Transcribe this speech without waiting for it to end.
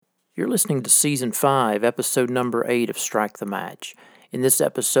You're listening to Season 5, Episode number 8 of Strike the Match. In this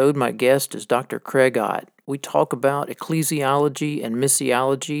episode, my guest is Dr. Craig Ott. We talk about ecclesiology and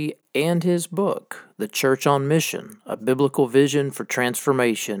missiology and his book, The Church on Mission, A Biblical Vision for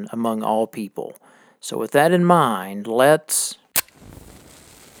Transformation Among All People. So with that in mind, let's...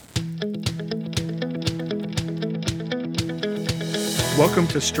 Welcome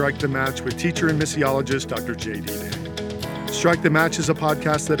to Strike the Match with teacher and missiologist Dr. J.D. Day. Strike the Match is a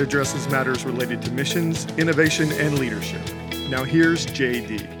podcast that addresses matters related to missions, innovation, and leadership. Now here's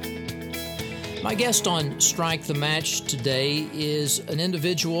J.D. My guest on Strike the Match today is an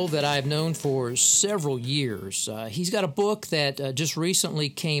individual that I've known for several years. He's got a book that just recently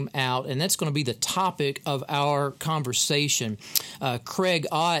came out, and that's going to be the topic of our conversation. Craig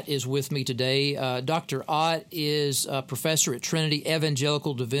Ott is with me today. Dr. Ott is a professor at Trinity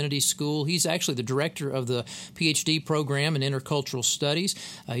Evangelical Divinity School. He's actually the director of the PhD program in Intercultural Studies.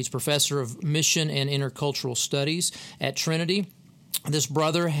 He's professor of Mission and Intercultural Studies at Trinity. This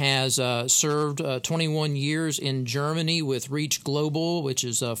brother has served 21 years in Germany with Reach Global, which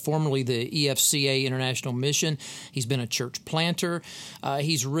is formerly the EFCA International Mission. He's been a church planter.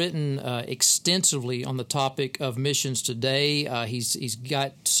 He's written extensively on the topic of missions today. He's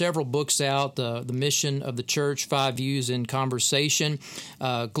got several books out, The Mission of the Church, 5 Views in Conversation,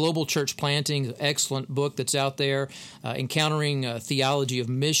 Global Church Planting, an excellent book that's out there, Encountering Theology of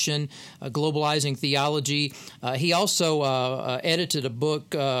Mission, Globalizing Theology. He also edited a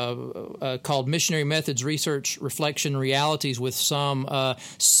book called Missionary Methods, Research, Reflection, Realities with some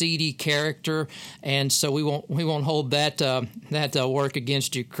seedy character, and so we won't hold that work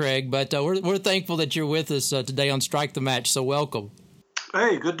against you, Craig. But we're thankful that you're with us today on Strike the Match. So welcome.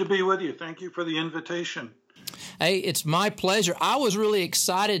 Hey, good to be with you. Thank you for the invitation. Hey, it's my pleasure. I was really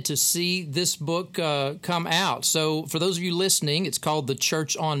excited to see this book come out. So for those of you listening, it's called The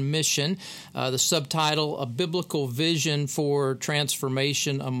Church on Mission, the subtitle, A Biblical Vision for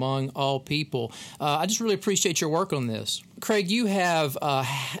Transformation Among All People. I just really appreciate your work on this. Craig, you have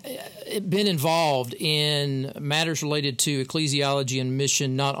been involved in matters related to ecclesiology and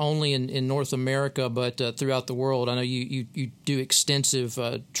mission, not only in North America, but throughout the world. I know you do extensive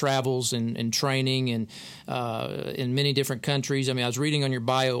travels and training and in many different countries. I mean, I was reading on your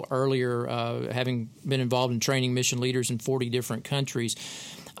bio earlier, having been involved in training mission leaders in 40 different countries.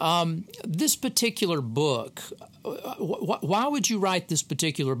 This particular book, why would you write this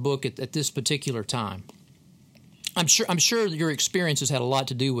particular book at this particular time? I'm sure your experience has had a lot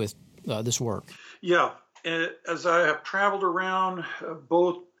to do with this work. Yeah, as I have traveled around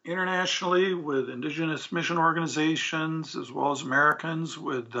both internationally with indigenous mission organizations as well as Americans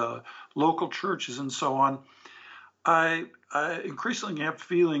with local churches and so on, I increasingly have the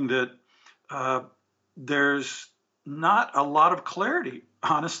feeling that there's not a lot of clarity,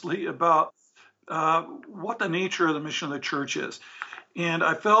 honestly, about what the nature of the mission of the church is. And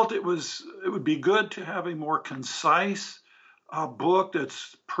I felt it would be good to have a more concise book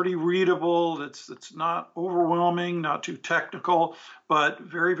that's pretty readable, that's not overwhelming, not too technical, but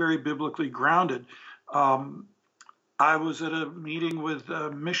very, very biblically grounded. I was at a meeting with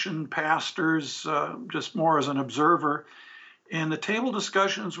mission pastors, just more as an observer, and the table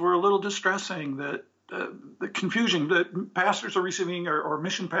discussions were a little distressing. That the confusion that pastors are receiving, or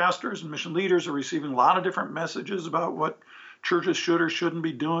mission pastors and mission leaders are receiving a lot of different messages about what churches should or shouldn't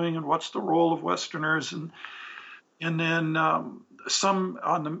be doing, and what's the role of Westerners, and then some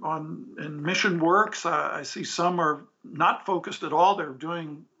in mission works. I see some are not focused at all. They're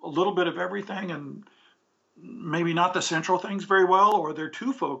doing a little bit of everything, and maybe not the central things very well, or they're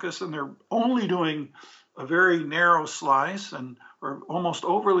too focused and they're only doing a very narrow slice or almost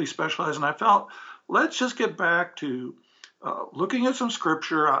overly specialized. And I felt, let's just get back to looking at some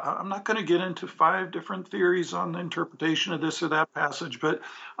scripture. I'm not going to get into 5 different theories on the interpretation of this or that passage, but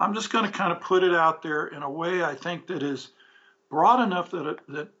I'm just going to kind of put it out there in a way I think that is broad enough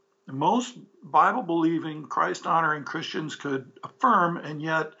that most Bible-believing, Christ-honoring Christians could affirm and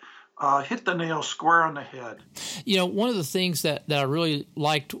yet hit the nail square on the head. You know, one of the things that I really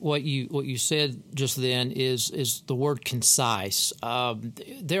liked what you said just then is the word concise.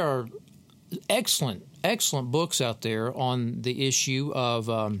 There are excellent books out there on the issue of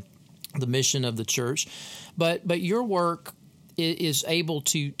the mission of the church, but your work is able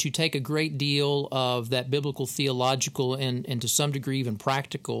to take a great deal of that biblical, theological, and to some degree even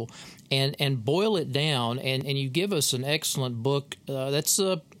practical, and boil it down, and you give us an excellent book that's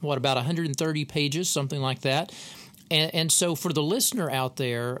about 130 pages, something like that. And so for the listener out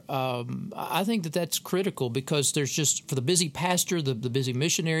there, I think that's critical, because there's just, for the busy pastor, the busy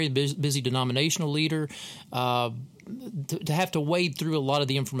missionary, the busy denominational leader, to have to wade through a lot of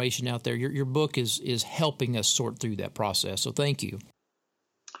the information out there. Your book is helping us sort through that process. So thank you.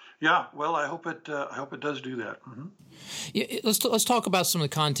 Yeah, well, I hope it does do that. Mm-hmm. Yeah, let's talk about some of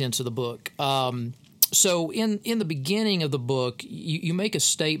the contents of the book. So in the beginning of the book, you make a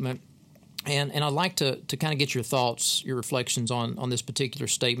statement, and I'd like to kind of get your thoughts, your reflections on this particular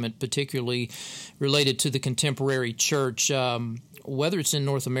statement, particularly related to the contemporary church, whether it's in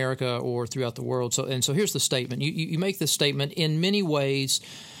North America or throughout the world. So here's the statement. You make this statement: in many ways,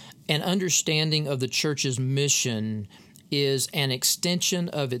 an understanding of the church's mission is an extension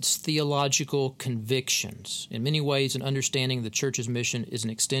of its theological convictions. In many ways, an understanding of the church's mission is an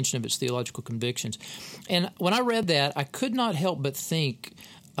extension of its theological convictions. And when I read that, I could not help but think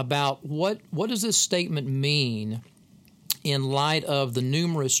about what does this statement mean in light of the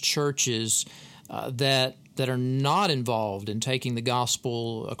numerous churches that are not involved in taking the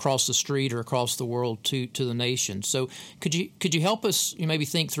gospel across the street or across the world to the nations. So could you help us maybe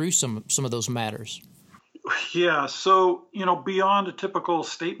think through some of those matters? Yeah, so, beyond a typical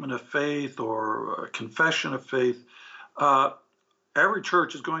statement of faith or a confession of faith, every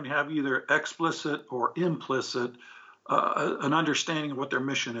church is going to have either explicit or implicit an understanding of what their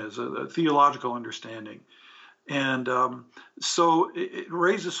mission is, a theological understanding. And so it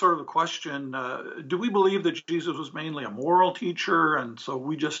raises sort of a question, do we believe that Jesus was mainly a moral teacher, and so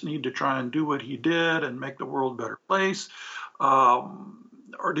we just need to try and do what he did and make the world a better place?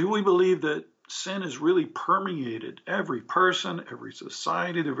 Or do we believe that sin has really permeated every person, every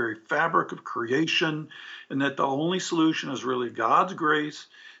society, the very fabric of creation, and that the only solution is really God's grace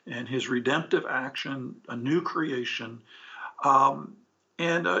and his redemptive action, a new creation? So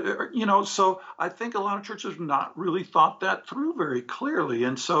I think a lot of churches have not really thought that through very clearly.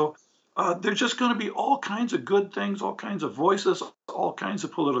 And so there's just going to be all kinds of good things, all kinds of voices, all kinds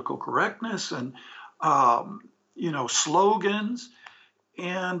of political correctness and, slogans.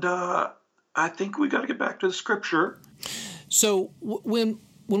 And I think we got to get back to the Scripture. So when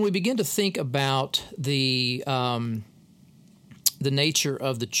we begin to think about the nature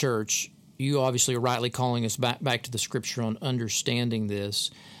of the church, you obviously are rightly calling us back to the Scripture on understanding this.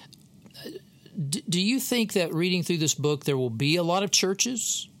 Do you think that reading through this book, there will be a lot of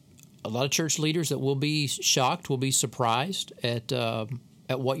churches, a lot of church leaders that will be shocked, will be surprised at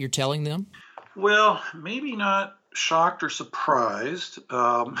what you're telling them? Well, maybe not shocked or surprised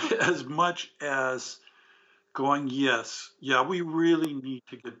as much as going, we really need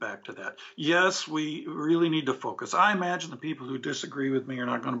to get back to that. Yes, we really need to focus. I imagine the people who disagree with me are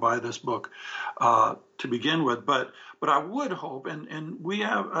not going to buy this book to begin with, but I would hope, and we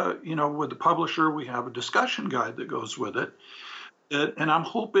have, with the publisher, we have a discussion guide that goes with it. And I'm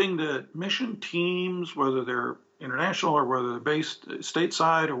hoping that mission teams, whether they're international or whether they're based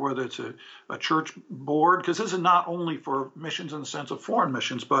stateside or whether it's a church board, because this is not only for missions in the sense of foreign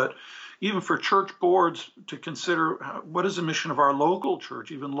missions, but even for church boards to consider what is the mission of our local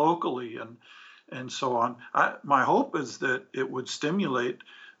church, even locally, and so on. My hope is that it would stimulate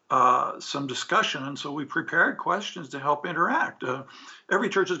some discussion, and so we prepared questions to help interact. Every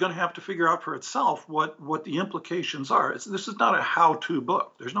church is going to have to figure out for itself what the implications are. This is not a how-to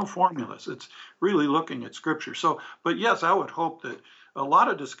book. There's no formulas. It's really looking at Scripture. But yes, I would hope that a lot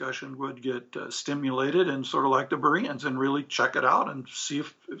of discussion would get stimulated, and sort of like the Bereans, and really check it out and see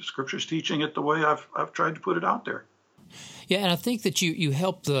if Scripture's teaching it the way I've tried to put it out there. Yeah, and I think that you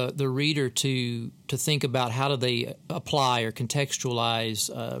help the reader to think about how do they apply or contextualize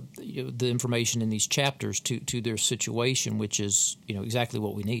the information in these chapters to their situation, which is exactly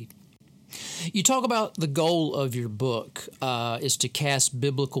what we need. You talk about the goal of your book is to cast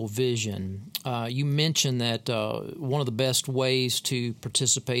biblical vision. You mentioned that one of the best ways to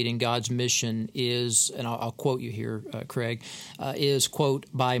participate in God's mission is, and I'll quote you here, Craig, is, quote,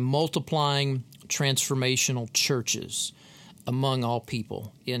 by multiplying transformational churches among all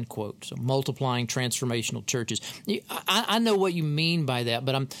people, end quote. So multiplying transformational churches. I know what you mean by that,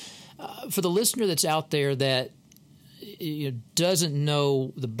 but for the listener that's out there that doesn't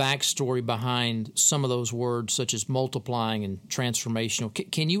know the backstory behind some of those words, such as multiplying and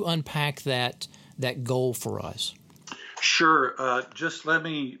transformational, can you unpack that goal for us? Sure. Just let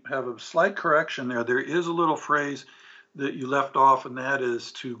me have a slight correction there. There is a little phrase that you left off, and that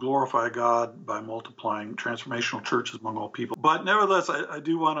is to glorify God by multiplying transformational churches among all people. But nevertheless, I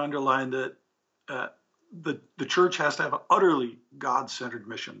do want to underline that the church has to have an utterly God-centered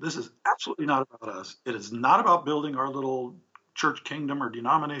mission. This is absolutely not about us. It is not about building our little church kingdom or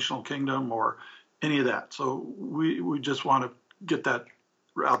denominational kingdom or any of that. So we just want to get that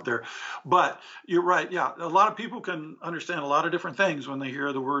out there. But you're right. Yeah, a lot of people can understand a lot of different things when they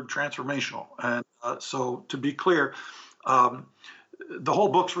hear the word transformational. And So to be clear, um, the whole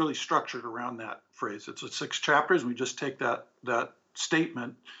book's really structured around that phrase. It's 6 chapters, and we just take that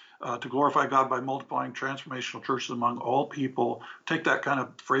statement to glorify God by multiplying transformational churches among all people, take that kind of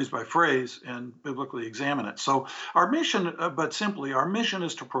phrase by phrase and biblically examine it. So our mission, but simply, our mission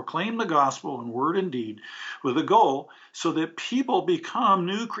is to proclaim the gospel in word and deed with a goal so that people become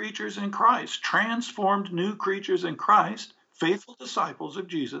new creatures in Christ, transformed new creatures in Christ, faithful disciples of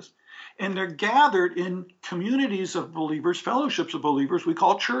Jesus, and they're gathered in communities of believers, fellowships of believers we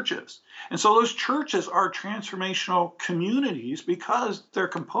call churches. And so those churches are transformational communities because they're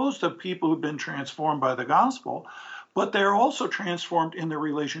composed of people who've been transformed by the gospel, but they're also transformed in their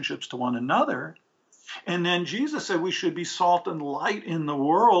relationships to one another. And then Jesus said we should be salt and light in the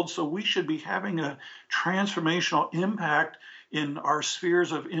world, so we should be having a transformational impact in our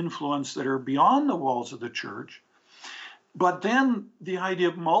spheres of influence that are beyond the walls of the church. But then the idea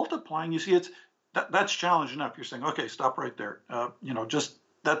of multiplying, you see, that's challenge enough. You're saying, okay, stop right there. Just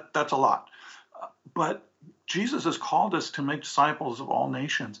that's a lot. But Jesus has called us to make disciples of all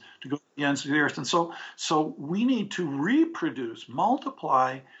nations, to go to the ends of the earth. And so we need to reproduce,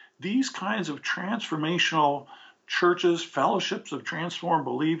 multiply these kinds of transformational churches, fellowships of transformed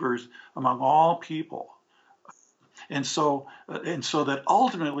believers among all people. And so that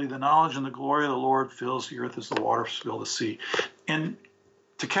ultimately the knowledge and the glory of the Lord fills the earth as the waters fill the sea. And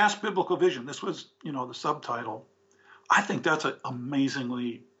to cast biblical vision, this was, the subtitle. I think that's an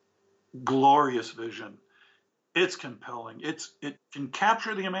amazingly glorious vision. It's compelling. It can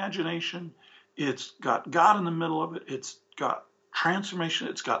capture the imagination. It's got God in the middle of it. It's got transformation.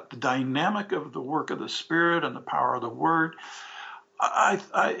 It's got the dynamic of the work of the Spirit and the power of the Word. I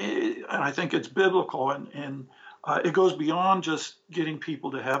think it's biblical, and it goes beyond just getting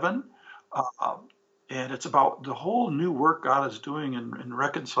people to heaven, and it's about the whole new work God is doing in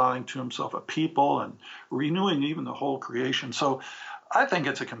reconciling to himself a people and renewing even the whole creation. So I think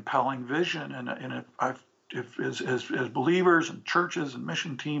it's a compelling vision, and if as believers and churches and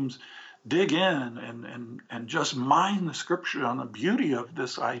mission teams dig in and just mine the Scripture on the beauty of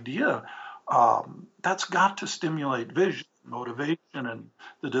this idea, that's got to stimulate vision, motivation, and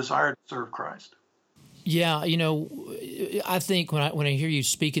the desire to serve Christ. Yeah, I think when I hear you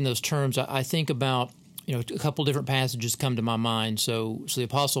speak in those terms, I think about, a couple different passages come to my mind. So the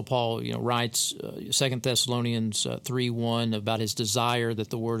Apostle Paul, writes 2 Thessalonians 3:1 about his desire that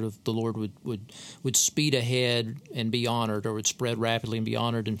the word of the Lord would speed ahead and be honored, or would spread rapidly and be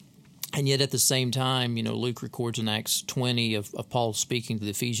honored. And yet at the same time, Luke records in Acts 20 of Paul speaking to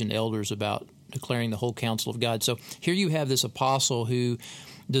the Ephesian elders about declaring the whole counsel of God. So here you have this apostle who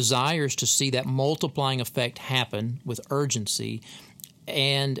desires to see that multiplying effect happen with urgency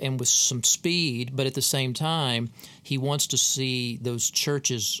and with some speed, but at the same time, he wants to see those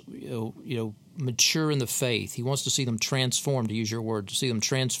churches, mature in the faith. He wants to see them transformed, to use your word, to see them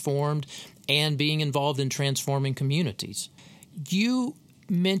transformed and being involved in transforming communities. You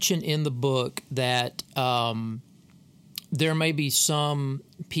mention in the book that there may be some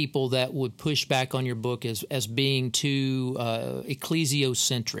people that would push back on your book as being too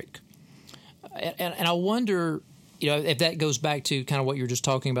ecclesiocentric. And I wonder, if that goes back to kind of what you were just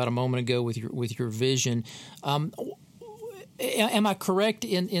talking about a moment ago with your vision. Am I correct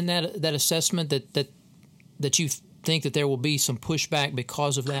in that assessment that you think that there will be some pushback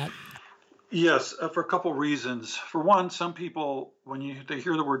because of that? Yes, for a couple reasons. For one, some people, when they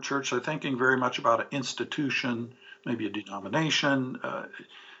hear the word church, they're thinking very much about an institution, maybe a denomination,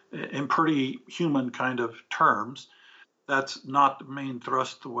 in pretty human kind of terms. That's not the main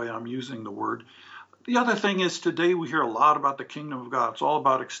thrust the way I'm using the word. The other thing is today we hear a lot about the kingdom of God. It's all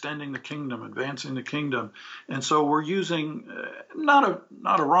about extending the kingdom, advancing the kingdom. And so we're using, not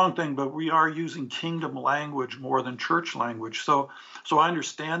a wrong thing, but we are using kingdom language more than church language. So I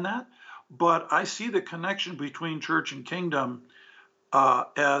understand that. But I see the connection between church and kingdom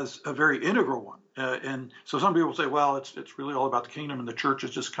as a very integral one. And so some people say, well, it's really all about the kingdom, and the church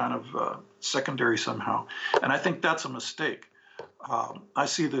is just kind of secondary somehow. And I think that's a mistake. I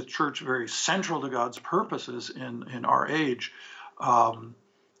see the church very central to God's purposes in our age.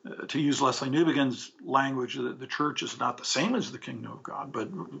 To use Leslie Newbegin's language, the church is not the same as the kingdom of God, but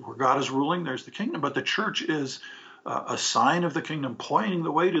where God is ruling, there's the kingdom. But the church is a sign of the kingdom, pointing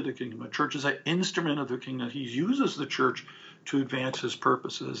the way to the kingdom. The church is an instrument of the kingdom. He uses the church to advance his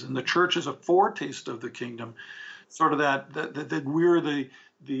purposes, and the church is a foretaste of the kingdom. Sort of that we're the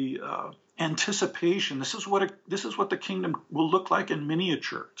anticipation. This is what the kingdom will look like in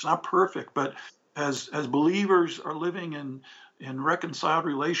miniature. It's not perfect, but as believers are living in reconciled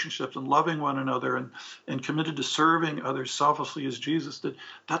relationships and loving one another and committed to serving others selflessly as Jesus did,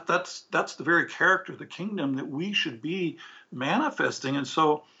 that's the very character of the kingdom that we should be manifesting. And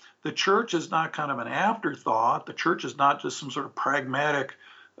so the church is not kind of an afterthought. The church is not just some sort of pragmatic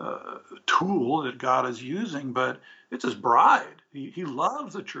tool that God is using, but it's his bride. He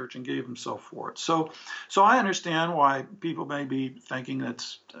loves the church and gave himself for it. So I understand why people may be thinking that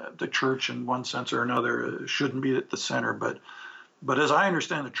the church, in one sense or another, shouldn't be at the center. But as I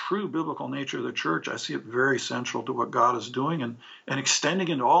understand the true biblical nature of the church, I see it very central to what God is doing and extending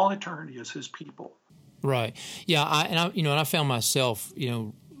into all eternity as his people. Right. Yeah. I found myself,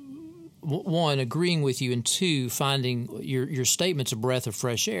 one, agreeing with you, and two, finding your statements a breath of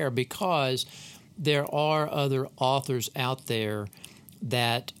fresh air, because there are other authors out there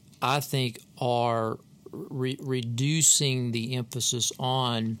that I think are reducing the emphasis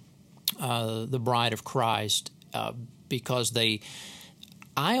on the bride of Christ because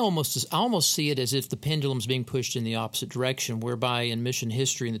I almost see it as if the pendulum's being pushed in the opposite direction, whereby in mission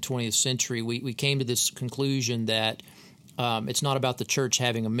history in the 20th century we came to this conclusion that it's not about the church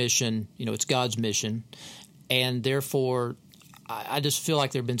having a mission, it's God's mission, and therefore I just feel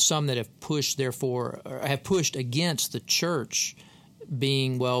like there have been some that have pushed against the church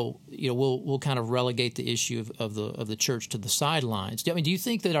being, we'll kind of relegate the issue of the church to the sidelines. Do you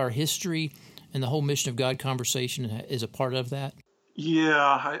think that our history and the whole mission of God conversation is a part of that?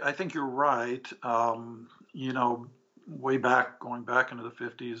 Yeah, I think you're right. Going back into the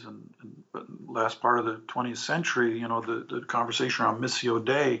 50s and last part of the 20th century, the conversation around Missio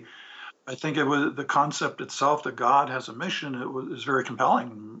Dei, I think it was the concept itself that God has a mission. Is very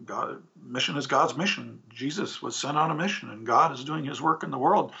compelling. Mission is God's mission. Jesus was sent on a mission, and God is doing his work in the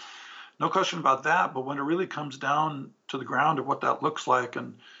world. No question about that. But when it really comes down to the ground of what that looks like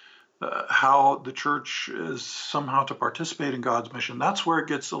and how the church is somehow to participate in God's mission, that's where it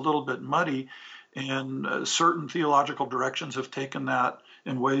gets a little bit muddy. And certain theological directions have taken that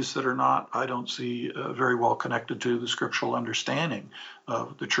in ways that are not, I don't see, very well connected to the scriptural understanding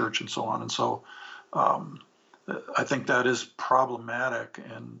of the church and so on. And so I think that is problematic.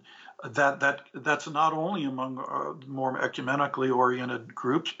 And that's not only among more ecumenically oriented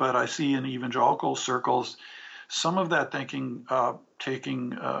groups, but I see in evangelical circles some of that thinking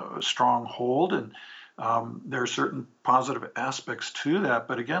taking a strong hold. And there are certain positive aspects to that.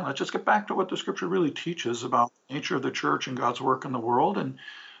 But again, let's just get back to what the scripture really teaches about the nature of the church and God's work in the world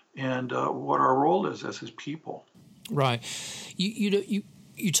and what our role is as his people. Right.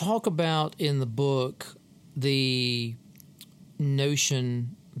 You talk about in the book the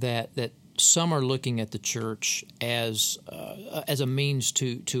notion that some are looking at the church as a means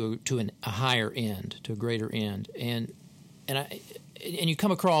to a higher end, to a greater end, and you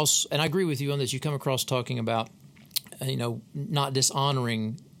come across, and I agree with you on this, you come across talking about, not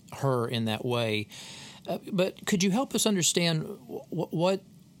dishonoring her in that way. But could you help us understand what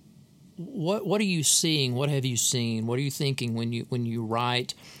are you seeing? What have you seen? What are you thinking when you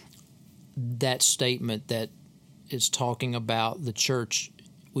write that statement that is talking about the church?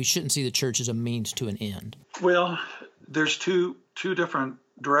 We shouldn't see the church as a means to an end. Well, there's two different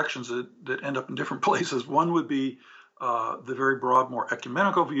directions that end up in different places. One would be the very broad, more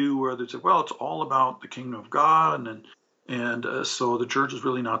ecumenical view, where they say, well, it's all about the kingdom of God, and so the church is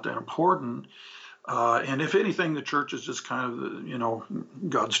really not that important. And if anything, the church is just kind of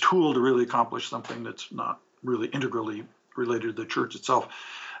God's tool to really accomplish something that's not really integrally related to the church itself.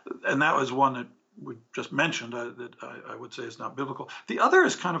 And that was one that we just mentioned that I would say is not biblical. The other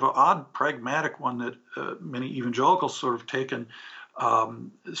is kind of an odd, pragmatic one that many evangelicals sort of taken,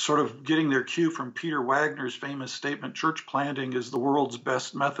 sort of getting their cue from Peter Wagner's famous statement, church planting is the world's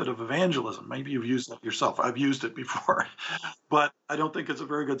best method of evangelism. Maybe you've used that yourself. I've used it before, but I don't think it's a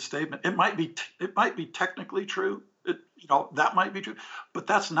very good statement. It might be technically true. That might be true, but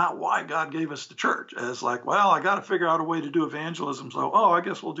that's not why God gave us the church. As like, well, I got to figure out a way to do evangelism, so I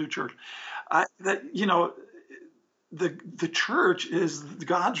guess we'll do church. The church is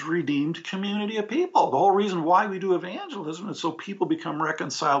God's redeemed community of people. The whole reason why we do evangelism is so people become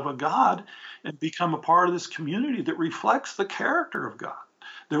reconciled with God and become a part of this community that reflects the character of God,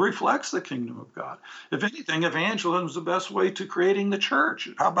 that reflects the kingdom of God. If anything, evangelism is the best way to creating the church.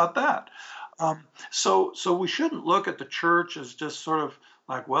 How about that? So we shouldn't look at the church as just sort of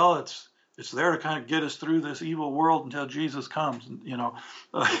like, well, it's there to kind of get us through this evil world until Jesus comes.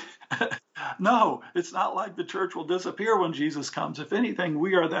 No, it's not like the church will disappear when Jesus comes. If anything,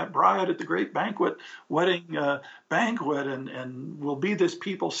 we are that bride at the great wedding banquet, and we'll be this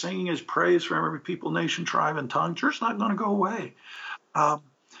people singing his praise from every people, nation, tribe, and tongue. Church's not going to go away.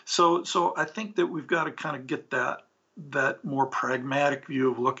 So I think that we've got to kind of get that more pragmatic view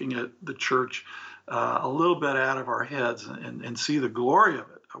of looking at the church a little bit out of our heads and see the glory of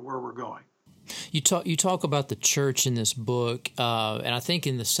it, of where we're going. You talk about the church in this book, and I think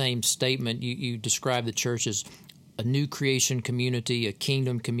in the same statement you describe the church as a new creation community, a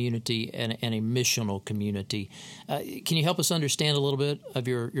kingdom community, and a missional community. Can you help us understand a little bit of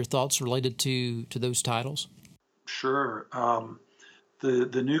your thoughts related to those titles? Sure.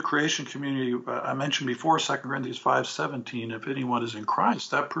 The new creation community, I mentioned before, 2 Corinthians 5:17, if anyone is in Christ,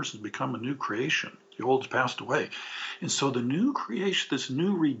 that person's become a new creation. The old has passed away. And so the new creation, this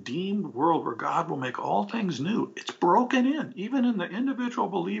new redeemed world where God will make all things new, it's broken in, even in the individual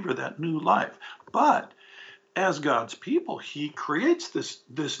believer, that new life. But as God's people, he creates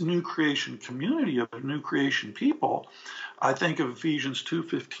this new creation community of new creation people. I think of Ephesians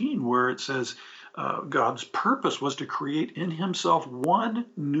 2:15, where it says God's purpose was to create in himself one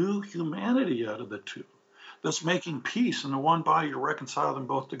new humanity out of the two, thus making peace in the one body to reconcile them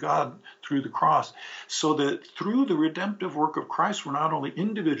both to God through the cross, so that through the redemptive work of Christ, we're not only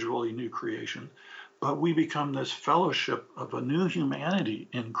individually new creation, but we become this fellowship of a new humanity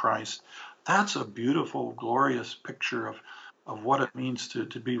in Christ. That's a beautiful, glorious picture of what it means to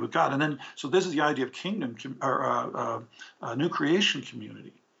be with God. And then, so this is the idea of kingdom or new creation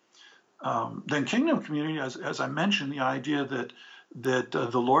community. Then kingdom community, as I mentioned, the idea that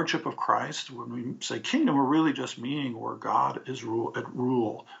the lordship of Christ, when we say kingdom, we're really just meaning where God is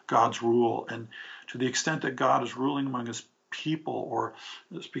God's rule. And to the extent that God is ruling among his people, or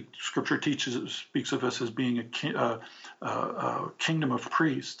Scripture speaks of us as being a kingdom of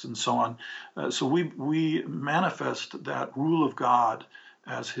priests and so on. So we manifest that rule of God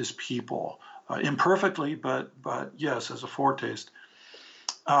as his people, imperfectly, but yes, as a foretaste.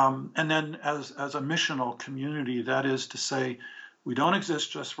 And then as a missional community, that is to say, we don't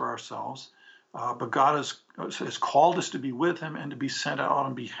exist just for ourselves, but God has called us to be with him and to be sent out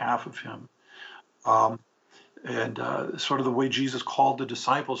on behalf of him. And sort of the way Jesus called the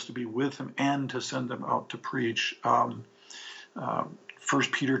disciples to be with him and to send them out to preach. 1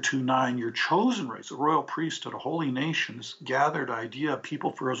 Peter 2:9, your chosen race, a royal priesthood, a holy nation, this gathered idea,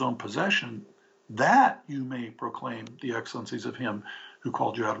 people for his own possession, that you may proclaim the excellencies of him who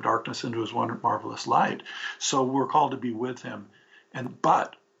called you out of darkness into his wonderful, marvelous light. So we're called to be with him.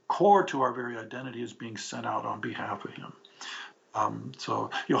 But core to our very identity is being sent out on behalf of him. So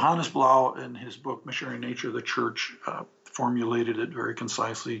Johannes Blau, in his book, Missionary Nature of the Church, formulated it very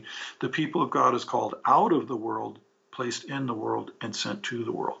concisely. The people of God is called out of the world, placed in the world, and sent to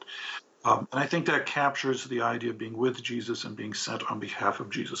the world. And I think that captures the idea of being with Jesus and being sent on behalf of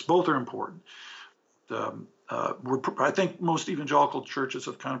Jesus. Both are important. I think most evangelical churches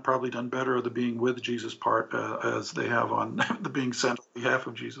have kind of probably done better of the being with Jesus part as they have on the being sent on behalf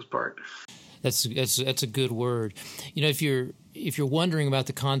of Jesus part. That's a good word. You know, if you're wondering about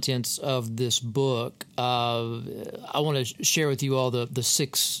the contents of this book, I want to share with you all the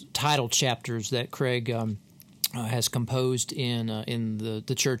 6 title chapters that Craig has composed in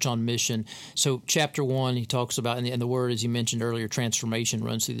the Church on Mission. So chapter 1, he talks about, and the word, as you mentioned earlier, transformation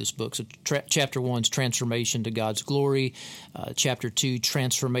runs through this book. So chapter 1 is transformation to God's glory. Chapter 2,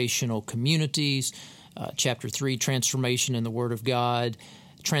 transformational communities. Chapter 3, transformation in the Word of God.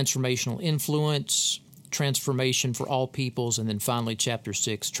 Transformational influence, transformation for all peoples, and then finally chapter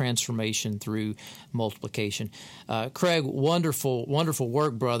 6, transformation through multiplication. Craig, wonderful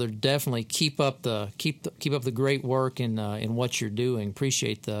work, brother. Definitely keep up the great work in what you're doing.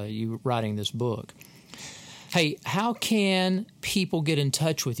 Appreciate you writing this book. Hey, how can people get in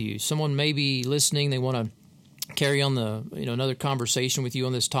touch with you? Someone may be listening, they want to carry on another conversation with you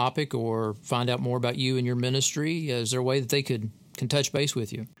on this topic, or find out more about you and your ministry. Is there a way that they can touch base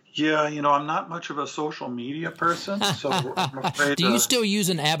with you? Yeah, I'm not much of a social media person, so I'm afraid. Do you still use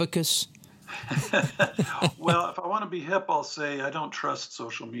an abacus? Well, if I want to be hip, I'll say I don't trust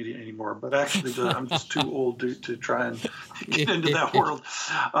social media anymore, but actually I'm just too old to try and get into that world.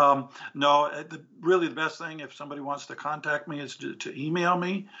 No, really the best thing, if somebody wants to contact me, is to email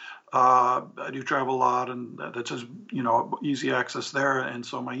me. I do travel a lot, and that's just, easy access there. And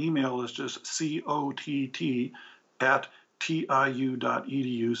so my email is just COTT@TIU.edu.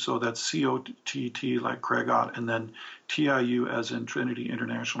 So that's COTT like Craig Ott, and then TIU as in Trinity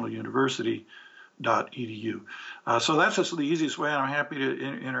International University.edu. So that's just the easiest way, and I'm happy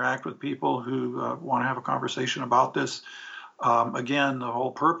to interact with people who want to have a conversation about this. Again, the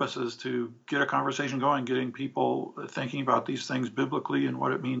whole purpose is to get a conversation going, getting people thinking about these things biblically and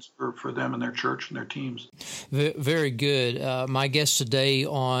what it means for them and their church and their teams. Very good. My guest today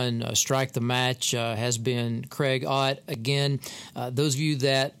on Strike the Match has been Craig Ott. Again, those of you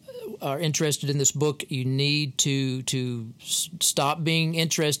that are interested in this book, you need to stop being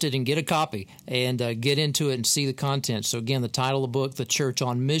interested and get a copy and get into it and see the content. So again, the title of the book, The Church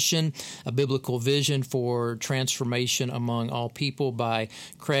on Mission, A Biblical Vision for Transformation Among All People by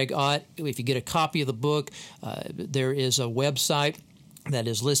Craig Ott. If you get a copy of the book, there is a website that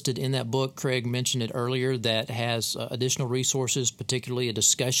is listed in that book. Craig mentioned it earlier, that has additional resources, particularly a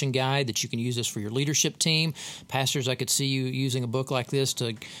discussion guide that you can use this for your leadership team. Pastors, I could see you using a book like this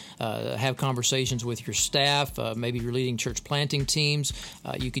to have conversations with your staff. Maybe you're leading church planting teams.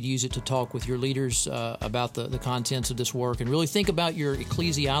 You could use it to talk with your leaders about the contents of this work and really think about your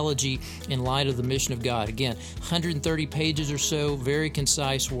ecclesiology in light of the mission of God. Again, 130 pages or so, very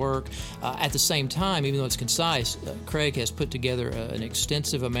concise work. At the same time, even though it's concise, Craig has put together an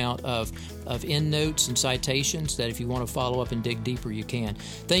extensive amount of endnotes and citations that if you want to follow up and dig deeper, you can.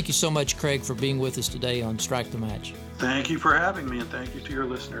 Thank you so much, Craig, for being with us today on Strike the Match. Thank you for having me, and thank you to your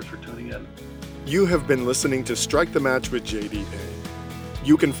listeners for tuning in. You have been listening to Strike the Match with J.D. Payne.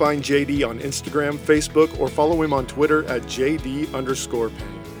 You can find J.D. on Instagram, Facebook, or follow him on Twitter at JD_Payne.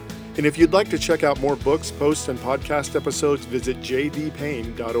 And if you'd like to check out more books, posts, and podcast episodes, visit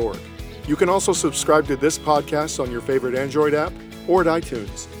jdpayne.org. You can also subscribe to this podcast on your favorite Android app or at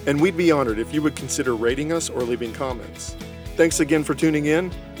iTunes, and we'd be honored if you would consider rating us or leaving comments. Thanks again for tuning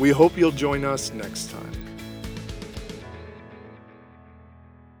in. We hope you'll join us next time.